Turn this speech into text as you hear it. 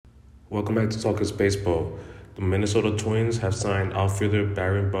Welcome back to Talkers Baseball. The Minnesota Twins have signed outfielder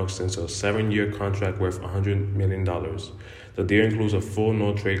Barron Buxton to a 7-year contract worth $100 million. The deal includes a full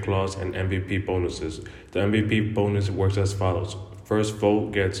no-trade clause and MVP bonuses. The MVP bonus works as follows. First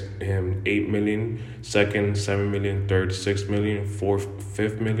vote gets him $8 million, second $7 million, third $6 million, fourth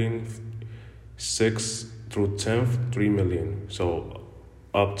 $5 million, sixth through 10th $3 million. So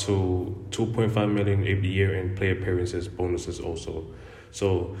up to $2.5 million a year in play appearances bonuses also.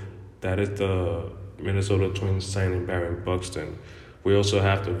 So that is the Minnesota Twins signing Barron Buxton. We also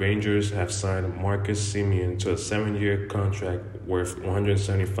have the Rangers have signed Marcus Semien to a 7-year contract worth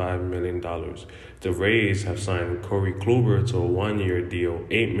 $175 million. The Rays have signed Corey Kluber to a 1-year deal,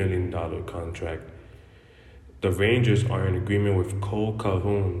 $8 million contract. The Rangers are in agreement with Cole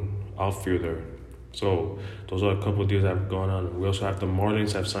Calhoun, outfielder. So those are a couple of deals that have gone on. We also have the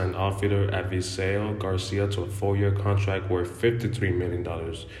Marlins have signed outfielder Avisail Garcia to a 4-year contract worth $53 million.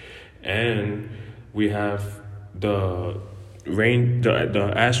 And we have the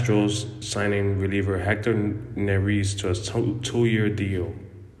Astros signing reliever Hector Neris to a 2-year deal.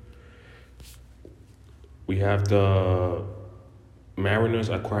 We have the Mariners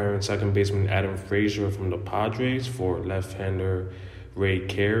acquiring second baseman Adam Frazier from the Padres for left-hander Ray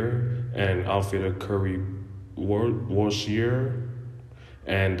Kerr and outfielder Curry Warsier.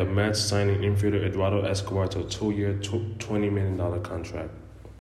 And the Mets signing infielder Eduardo Escobar to a 2-year, $20 million contract.